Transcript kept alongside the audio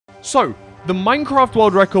So, the Minecraft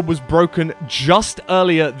world record was broken just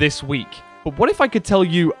earlier this week. But what if I could tell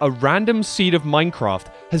you a random seed of Minecraft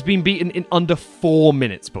has been beaten in under 4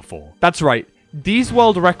 minutes before? That's right. These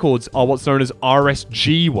world records are what's known as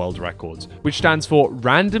RSG world records, which stands for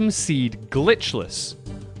Random Seed Glitchless.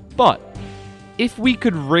 But if we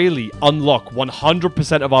could really unlock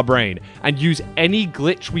 100% of our brain and use any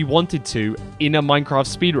glitch we wanted to in a Minecraft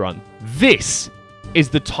speedrun, this is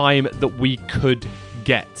the time that we could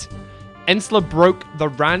get. nsla broke the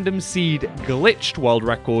Random Seed Glitched world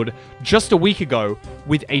record just a week ago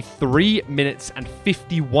with a 3 minutes and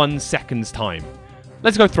 51 seconds time.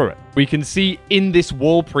 Let's go through it. We can see in this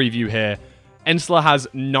wall preview here, nsla has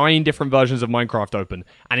 9 different versions of Minecraft open.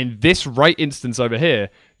 And in this right instance over here,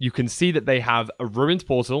 you can see that they have a ruined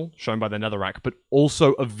portal, shown by the netherrack, but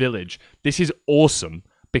also a village. This is awesome,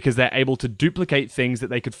 because they're able to duplicate things that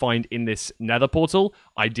they could find in this nether portal,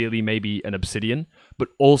 ideally maybe an obsidian, but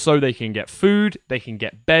also they can get food, they can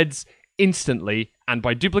get beds instantly, and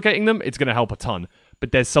by duplicating them, it's going to help a ton.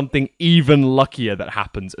 But there's something even luckier that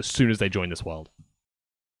happens as soon as they join this world.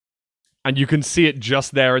 And you can see it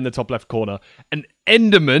just there in the top left corner. An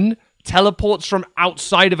Enderman teleports from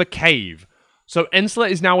outside of a cave. So nsla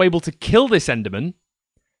is now able to kill this Enderman,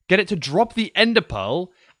 get it to drop the Ender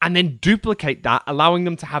Pearl, and then duplicate that, allowing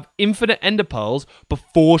them to have infinite Ender Pearls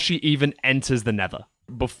before she even enters the nether.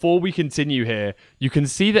 Before we continue here, you can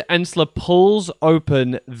see that nsla pulls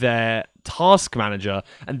open their task manager,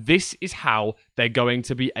 and this is how they're going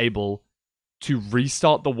to be able to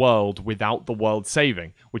restart the world without the world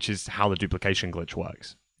saving, which is how the duplication glitch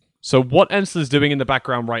works. So what nsla is doing in the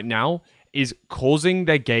background right now is causing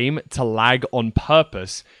their game to lag on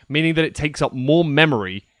purpose, meaning that it takes up more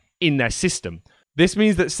memory in their system. This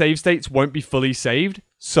means that save states won't be fully saved,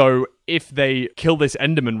 so if they kill this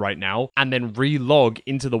Enderman right now and then re-log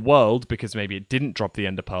into the world because maybe it didn't drop the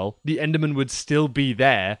Ender Pearl, the Enderman would still be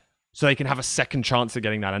there, so they can have a second chance at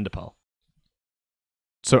getting that Ender Pearl.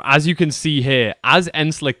 So as you can see here, as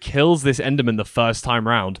nsla kills this Enderman the first time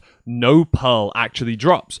round, no Pearl actually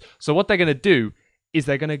drops. So what they're going to do is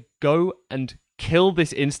they're going to go and kill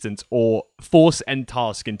this instance or force end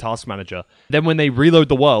task in Task Manager. Then when they reload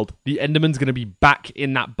the world, the Enderman's going to be back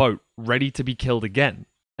in that boat, ready to be killed again.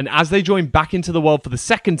 And as they join back into the world for the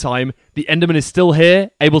second time, the Enderman is still here,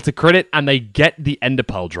 able to crit it, and they get the Ender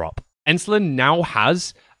Pearl drop. nsla now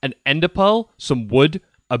has an Ender Pearl, some wood,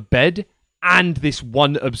 a bed, and this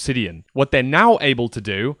one obsidian. What they're now able to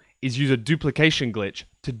do is use a duplication glitch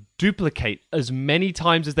to duplicate as many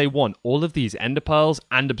times as they want all of these Ender Pearls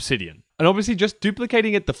and obsidian. And obviously just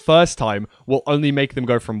duplicating it the first time will only make them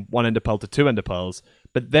go from 1 Ender Pearl to 2 Ender Pearls,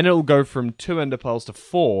 but then it'll go from 2 Ender Pearls to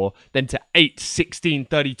 4, then to 8, 16,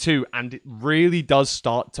 32, and it really does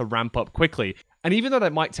start to ramp up quickly. And even though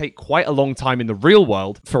that might take quite a long time in the real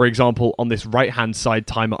world, for example, on this right-hand side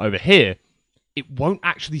timer over here, it won't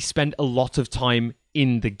actually spend a lot of time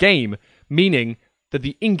in the game, meaning that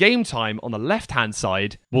the in-game time on the left-hand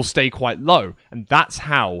side will stay quite low, and that's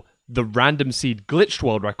how the Random Seed Glitched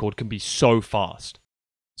world record can be so fast.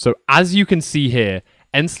 So as you can see here,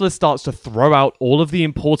 nsla starts to throw out all of the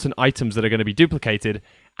important items that are going to be duplicated,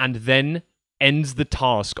 and then ends the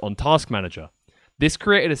task on Task Manager. This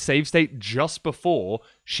created a save state just before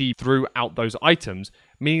she threw out those items,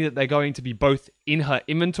 meaning that they're going to be both in her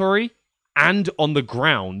inventory and on the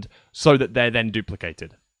ground, so that they're then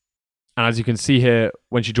duplicated. And as you can see here,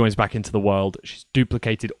 when she joins back into the world, she's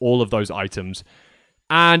duplicated all of those items.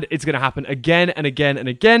 And it's going to happen again and again and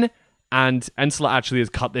again. And nsla actually has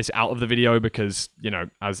cut this out of the video because, you know,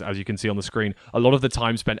 as you can see on the screen, a lot of the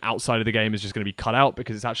time spent outside of the game is just going to be cut out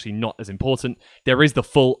because it's actually not as important. There is the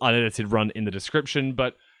full unedited run in the description,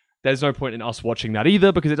 but there's no point in us watching that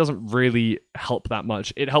either because it doesn't really help that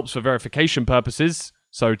much. It helps for verification purposes,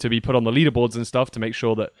 so to be put on the leaderboards and stuff to make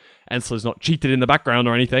sure that nsla's not cheated in the background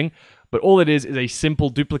or anything. But all it is a simple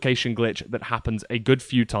duplication glitch that happens a good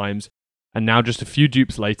few times. And now just a few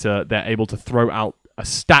dupes later, they're able to throw out a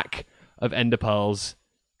stack of Ender Pearls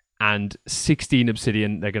and 16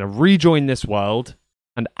 obsidian. They're going to rejoin this world.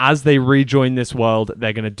 And as they rejoin this world,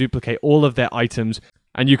 they're going to duplicate all of their items.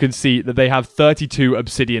 And you can see that they have 32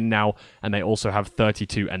 obsidian now, and they also have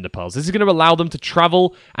 32 Ender Pearls. This is going to allow them to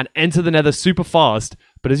travel and enter the nether super fast.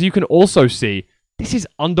 But as you can also see, this is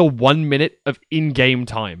under 1 minute of in-game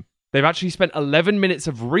time. They've actually spent 11 minutes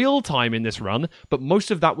of real time in this run, but most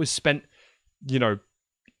of that was spent, you know,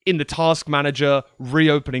 in the task manager,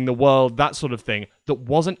 reopening the world, that sort of thing, that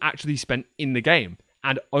wasn't actually spent in the game.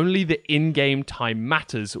 And only the in-game time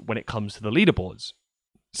matters when it comes to the leaderboards.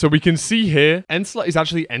 So we can see here, nsla is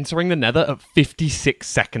actually entering the nether at 56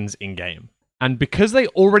 seconds in-game. And because they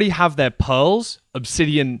already have their pearls,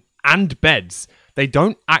 obsidian, and beds, they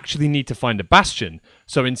don't actually need to find a bastion.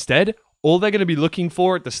 So instead, all they're going to be looking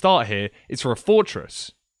for at the start here is for a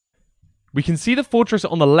fortress. We can see the fortress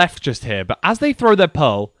on the left just here, but as they throw their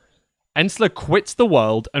pearl, nsla quits the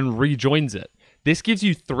world and rejoins it. This gives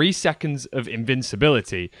you 3 seconds of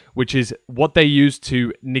invincibility, which is what they use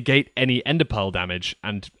to negate any ender pearl damage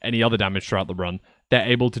and any other damage throughout the run. They're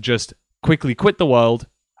able to just quickly quit the world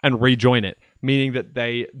and rejoin it, meaning that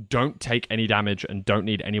they don't take any damage and don't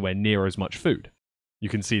need anywhere near as much food. You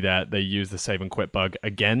can see there they use the save and quit bug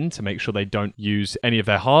again to make sure they don't use any of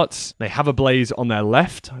their hearts. They have a blaze on their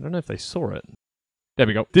left. I don't know if they saw it. There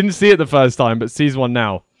we go. Didn't see it the first time, but sees one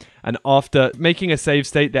now. And after making a save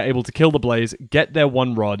state, they're able to kill the blaze, get their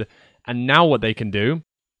 1 rod, and now what they can do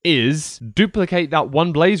is duplicate that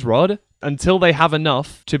 1 blaze rod until they have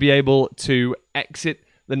enough to be able to exit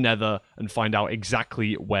the nether and find out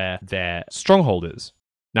exactly where their stronghold is.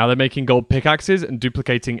 Now they're making gold pickaxes and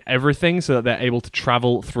duplicating everything so that they're able to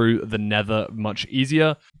travel through the nether much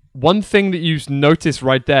easier. One thing that you notice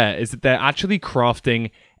right there is that they're actually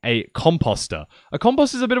crafting a composter. A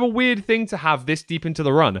composter is a bit of a weird thing to have this deep into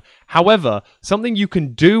the run. However, something you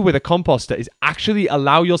can do with a composter is actually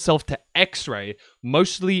allow yourself to X-ray,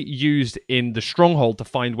 mostly used in the stronghold to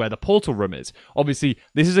find where the portal room is. Obviously,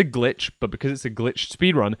 this is a glitch, but because it's a glitched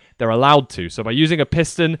speedrun, they're allowed to. So by using a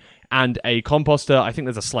piston and a composter, I think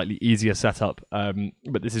there's a slightly easier setup,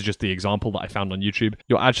 but this is just the example that I found on YouTube.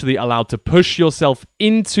 You're actually allowed to push yourself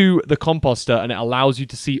into the composter, and it allows you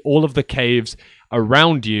to see all of the caves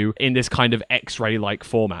around you in this kind of X-ray-like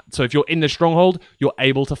format. So if you're in the stronghold, you're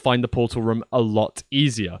able to find the portal room a lot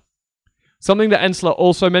easier. Something that nsla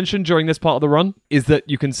also mentioned during this part of the run is that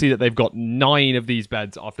you can see that they've got 9 of these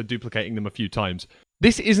beds after duplicating them a few times.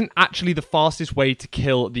 This isn't actually the fastest way to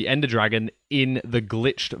kill the Ender Dragon in the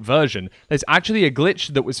glitched version. There's actually a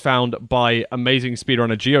glitch that was found by amazing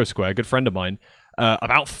speedrunner GeoSquare, a good friend of mine,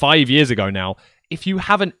 about 5 years ago now. If you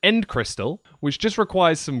have an end crystal, which just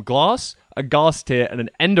requires some glass, a ghast tear, and an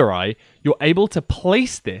ender eye, you're able to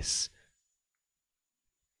place this.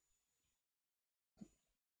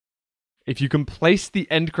 If you can place the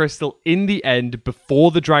end crystal in the end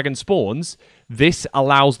before the dragon spawns, this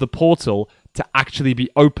allows the portal to actually be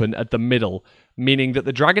open at the middle, meaning that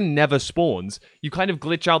the dragon never spawns. You kind of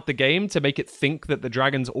glitch out the game to make it think that the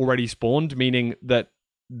dragon's already spawned, meaning that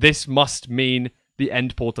this must mean the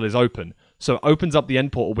end portal is open. So it opens up the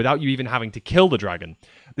end portal without you even having to kill the dragon.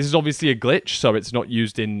 This is obviously a glitch, so it's not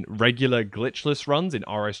used in regular glitchless runs, in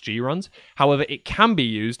RSG runs. However, it can be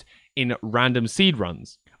used in random seed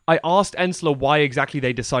runs. I asked nsla why exactly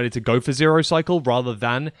they decided to go for Zero Cycle rather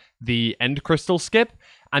than the End Crystal skip,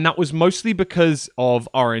 and that was mostly because of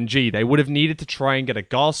RNG. They would have needed to try and get a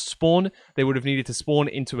ghast spawn. They would have needed to spawn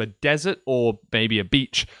into a desert or maybe a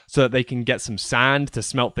beach so that they can get some sand to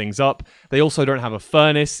smelt things up. They also don't have a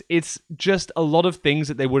furnace. It's just a lot of things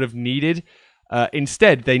that they would have needed.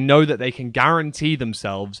 Instead, they know that they can guarantee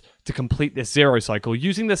themselves to complete this Zero Cycle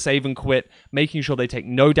using the save and quit, making sure they take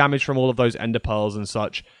no damage from all of those ender pearls and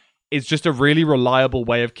such. It's just a really reliable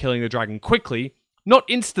way of killing the dragon quickly. Not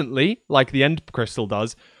instantly, like the End Crystal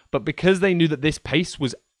does, but because they knew that this pace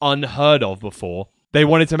was unheard of before, they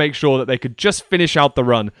wanted to make sure that they could just finish out the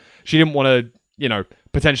run. She didn't want to,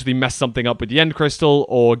 potentially mess something up with the End Crystal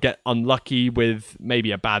or get unlucky with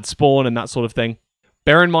maybe a bad spawn and that sort of thing.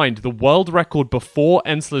 Bear in mind, the world record before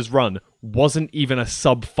nsla's run wasn't even a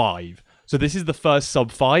sub 5. So this is the first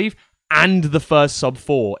sub 5 and the first sub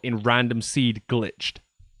 4 in random seed glitched.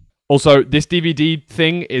 Also, this DVD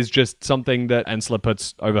thing is just something that nsla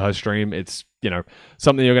puts over her stream. It's,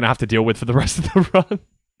 something you're going to have to deal with for the rest of the run.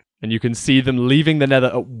 And you can see them leaving the nether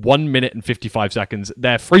at 1 minute and 55 seconds.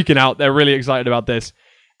 They're freaking out. They're really excited about this.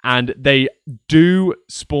 And they do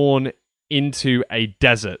spawn into a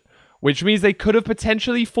desert, which means they could have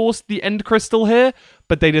potentially forced the End Crystal here,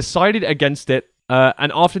 but they decided against it.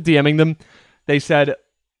 And after DMing them, they said,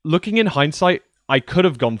 looking in hindsight, I could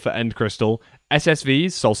have gone for End Crystal.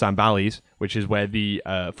 SSVs, Soul Sand Valleys, which is where the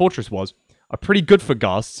fortress was, are pretty good for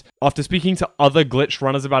ghasts. After speaking to other glitched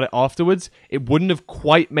runners about it afterwards, it wouldn't have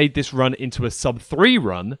quite made this run into a sub 3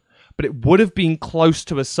 run, but it would have been close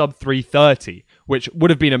to a sub 330, which would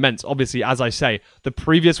have been immense. Obviously, as I say, the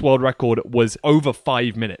previous world record was over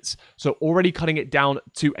 5 minutes. So already cutting it down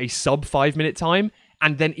to a sub 5 minute time,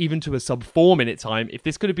 and then even to a sub 4 minute time. If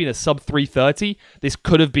this could have been a sub 330, this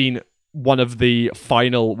could have been one of the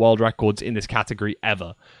final world records in this category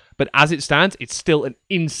ever. But as it stands, it's still an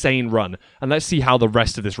insane run. And let's see how the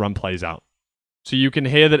rest of this run plays out. So you can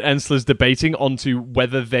hear that nsla's debating onto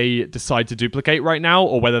whether they decide to duplicate right now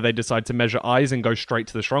or whether they decide to measure eyes and go straight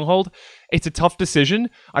to the stronghold. It's a tough decision.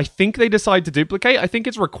 I think they decide to duplicate. I think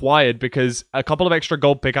it's required because a couple of extra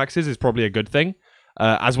gold pickaxes is probably a good thing.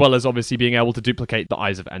 As well as obviously being able to duplicate the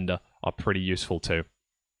Eyes of Ender are pretty useful too.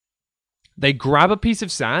 They grab a piece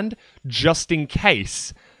of sand just in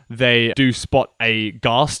case they do spot a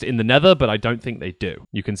ghast in the nether, but I don't think they do.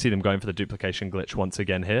 You can see them going for the duplication glitch once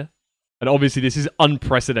again here. And obviously this is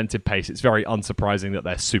unprecedented pace. It's very unsurprising that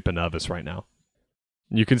they're super nervous right now.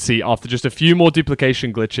 You can see after just a few more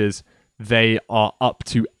duplication glitches, they are up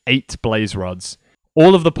to 8 blaze rods.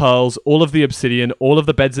 All of the pearls, all of the obsidian, all of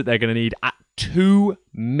the beds that they're going to need at 2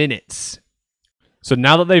 minutes. So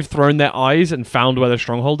now that they've thrown their eyes and found where the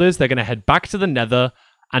stronghold is, they're going to head back to the nether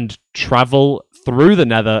and travel through the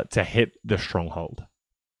nether to hit the stronghold.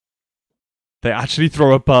 They actually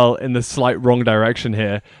throw a pearl in the slight wrong direction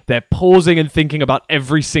here. They're pausing and thinking about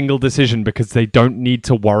every single decision because they don't need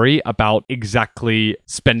to worry about exactly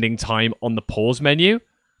spending time on the pause menu.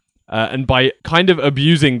 And by kind of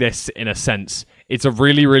abusing this in a sense, it's a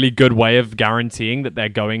really, really good way of guaranteeing that they're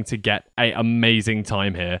going to get an amazing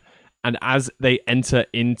time here. And as they enter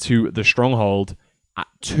into the stronghold at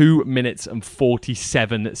 2 minutes and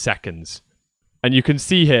 47 seconds. And you can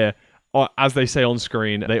see here, as they say on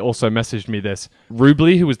screen, they also messaged me this.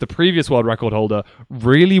 Rubly, who was the previous world record holder,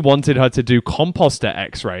 really wanted her to do composter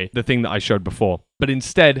X-ray, the thing that I showed before. But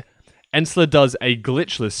instead, nsla does a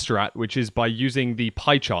glitchless strat, which is by using the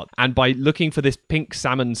pie chart and by looking for this pink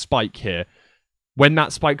salmon spike here. When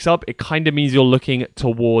that spikes up, it kind of means you're looking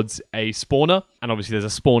towards a spawner, and obviously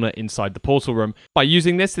there's a spawner inside the portal room. By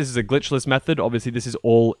using this is a glitchless method. Obviously, this is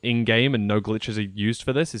all in-game, and no glitches are used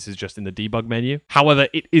for this. This is just in the debug menu. However,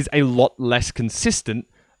 it is a lot less consistent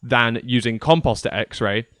than using Composter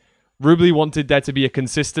X-Ray. Rubly wanted there to be a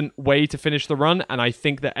consistent way to finish the run, and I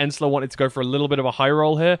think that nsla wanted to go for a little bit of a high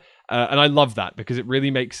roll here, and I love that, because it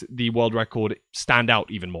really makes the world record stand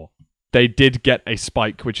out even more. They did get a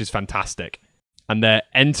spike, which is fantastic. And they're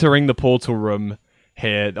entering the portal room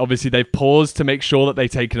here. Obviously, they've paused to make sure that they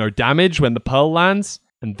take no damage when the pearl lands.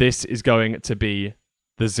 And this is going to be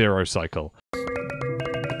the 0 cycle.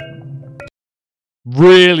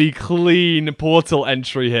 Really clean portal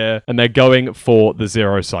entry here. And they're going for the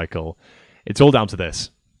 0 cycle. It's all down to this.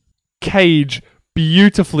 Cage,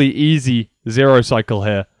 beautifully easy 0 cycle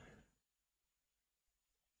here.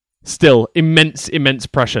 Still, immense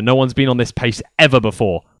pressure. No one's been on this pace ever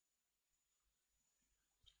before.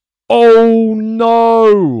 Oh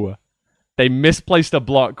no! They misplaced a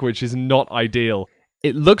block, which is not ideal.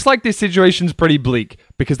 It looks like this situation's pretty bleak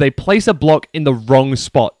because they place a block in the wrong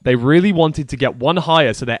spot. They really wanted to get one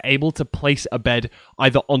higher so they're able to place a bed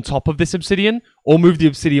either on top of this obsidian or move the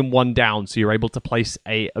obsidian one down so you're able to place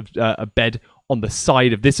a bed on the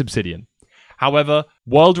side of this obsidian. However,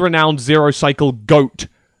 world-renowned 0 cycle GOAT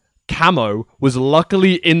Camo was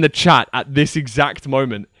luckily in the chat at this exact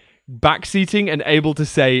moment, backseating and able to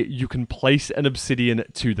say you can place an obsidian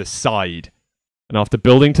to the side. And after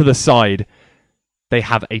building to the side, they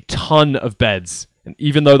have a ton of beds. And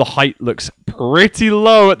even though the height looks pretty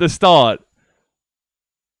low at the start,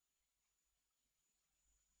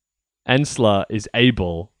 nsla is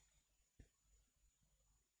able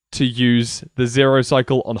to use the 0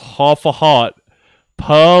 cycle on half a heart,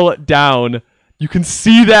 pearl down. You can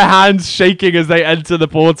see their hands shaking as they enter the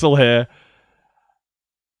portal here.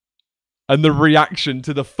 And the reaction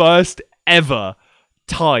to the first ever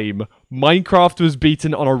time Minecraft was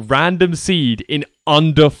beaten on a random seed in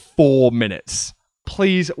under 4 minutes.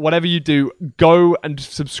 Please, whatever you do, go and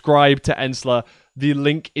subscribe to nsla. The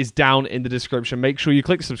link is down in the description. Make sure you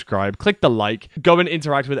click subscribe, click the like, go and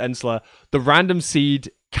interact with nsla. The random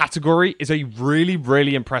seed category is a really,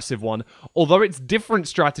 really impressive one. Although it's different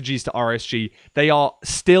strategies to RSG, they are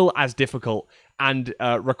still as difficult and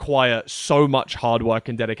require so much hard work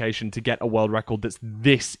and dedication to get a world record that's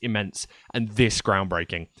this immense and this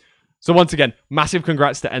groundbreaking. So once again, massive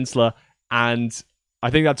congrats to nsla, and I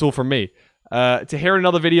think that's all from me. To hear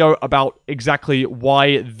another video about exactly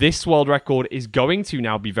why this world record is going to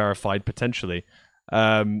now be verified, potentially,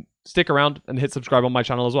 stick around and hit subscribe on my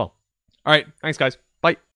channel as well. All right, thanks guys. Bye.